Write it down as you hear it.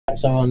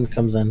someone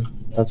comes in.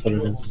 That's what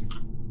it is.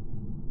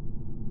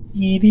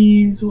 It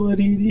is what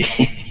it is.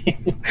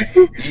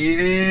 It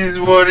is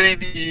what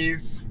it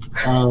is.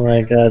 Oh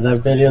my god,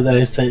 that video that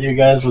I sent you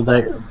guys with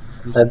that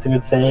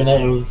dude saying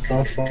it was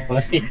so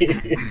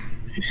funny.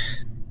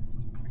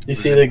 You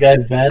see the guy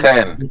vent?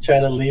 10, He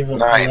trying to leave 9,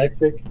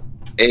 electric?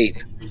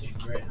 8,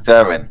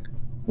 7,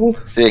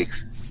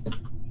 6,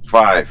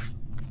 5,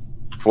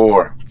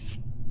 4,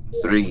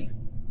 3,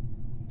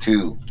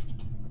 2,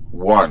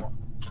 1.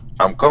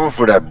 I'm coming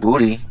for that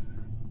booty.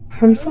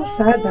 I'm so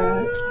sad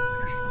that.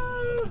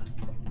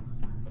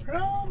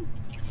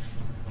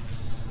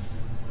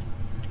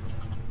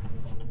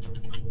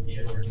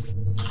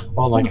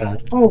 Oh my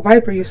god. Oh,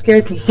 Viper, you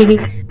scared me.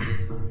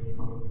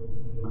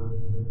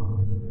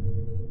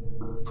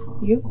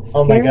 You scared?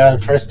 Oh my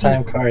god, first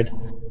time card.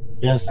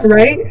 Yes.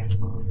 Right?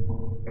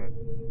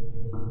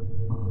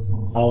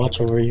 I'll watch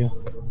over you.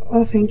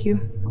 Oh, thank you.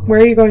 Where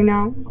are you going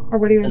now? Or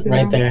what are you going to do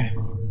Right now? there.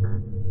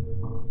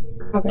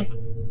 Okay.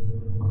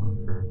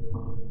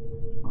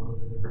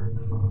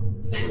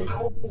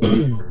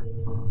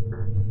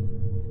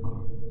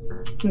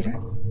 Okay.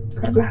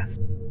 Grab last.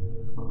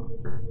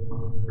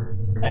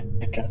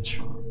 I got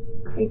you.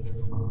 Thanks.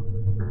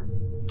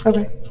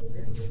 Okay.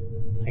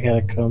 I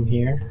gotta come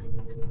here.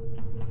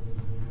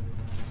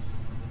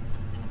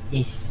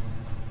 Eesh.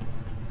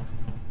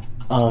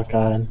 Oh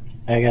god.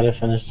 I gotta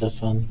finish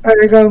this one.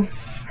 Alright, go.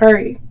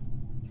 Hurry.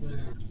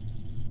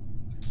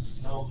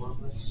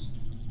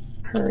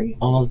 Hurry.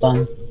 Almost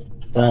done.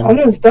 Done.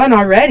 Almost done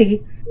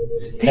already?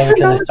 Yeah, Damn,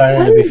 because I that was started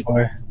funny. it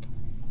before.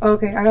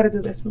 Okay, I gotta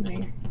do this one right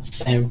here.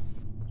 Same.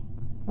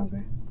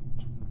 Okay.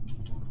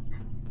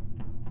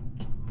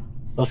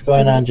 What's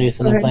going on,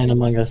 Jason? I'm Okay. playing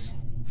Among Us.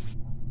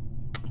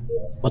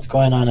 What's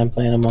going on? I'm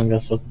playing Among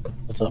Us.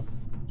 What's up?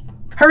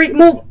 Hurry,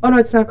 move! Oh no,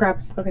 it's not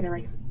crabs. Okay, never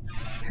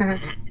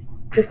mind.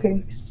 Just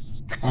kidding.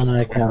 Oh no,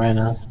 I can't right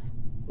now.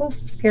 Oh,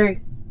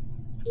 scary.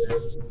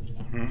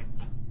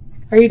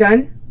 Are you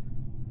done?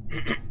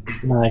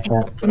 No, I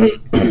can't.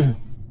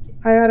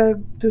 I gotta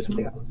do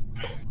something else.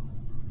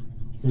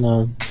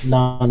 No,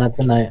 not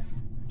tonight.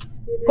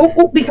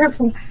 Oh, be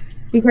careful.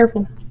 Be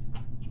careful.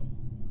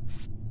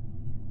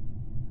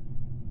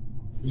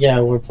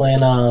 Yeah, we're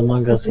playing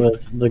Among Us Okay.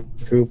 with the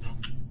group.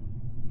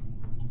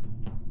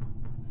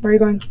 Where are you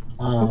going?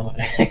 Oh,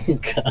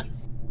 God.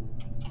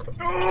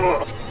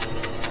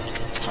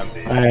 I'm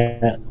dead.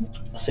 Alright,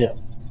 see ya.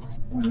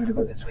 I'm gonna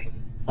go this way.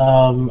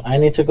 I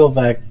need to go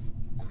back.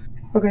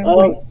 Okay, Oh,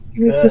 wait.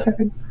 Give me 2 God.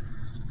 seconds.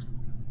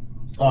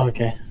 Oh,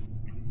 okay.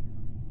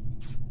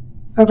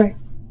 Okay.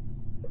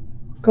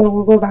 Go,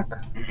 we'll go back.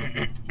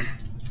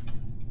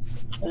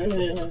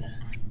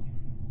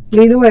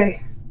 Lead the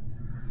way.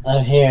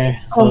 I'm here,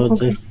 so Oh,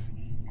 okay. just...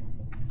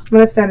 I'm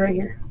gonna stand right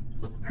here.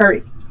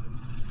 Hurry.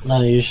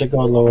 No, you should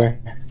go lower.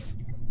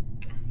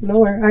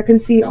 Lower. I can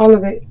see all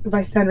of it if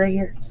I stand right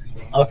here.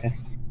 Okay.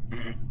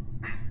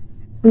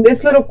 In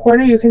this little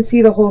corner, you can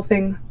see the whole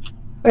thing.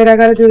 Wait, I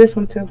gotta do this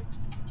one too.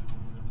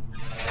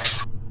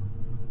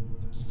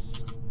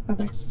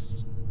 Okay.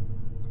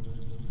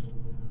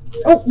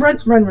 Oh, run.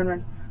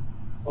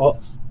 Oh,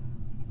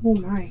 Oh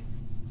my.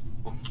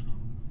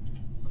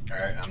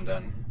 Alright, I'm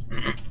done.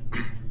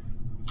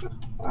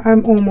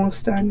 I'm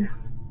almost done.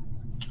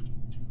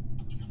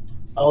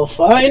 I'll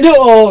find it!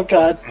 Oh,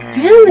 God.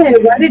 Damn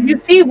it!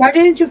 Why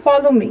didn't you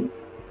follow me?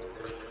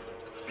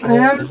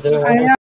 I didn't wanna